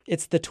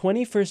It's the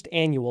 21st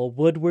annual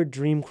Woodward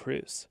Dream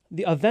Cruise.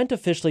 The event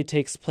officially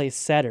takes place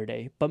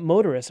Saturday, but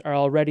motorists are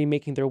already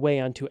making their way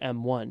onto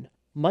M1.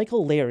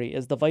 Michael Larry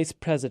is the vice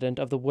president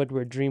of the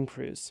Woodward Dream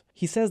Cruise.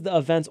 He says the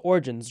event's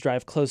origins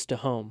drive close to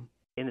home.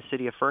 In the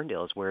city of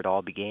Ferndale is where it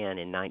all began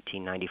in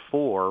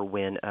 1994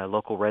 when a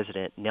local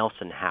resident,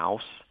 Nelson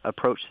House,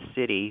 approached the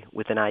city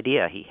with an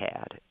idea he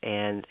had.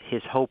 And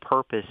his whole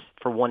purpose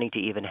for wanting to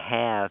even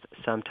have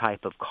some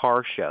type of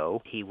car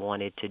show, he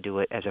wanted to do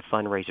it as a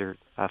fundraiser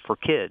for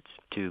kids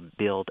to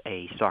build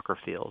a soccer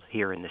field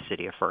here in the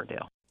city of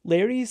Ferndale.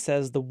 Larry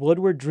says the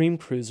Woodward Dream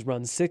Cruise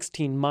runs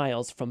 16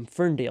 miles from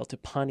Ferndale to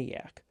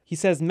Pontiac. He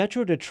says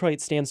Metro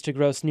Detroit stands to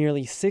gross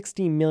nearly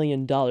 $60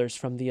 million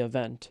from the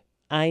event.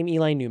 I'm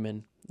Eli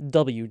Newman,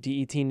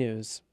 WDET News.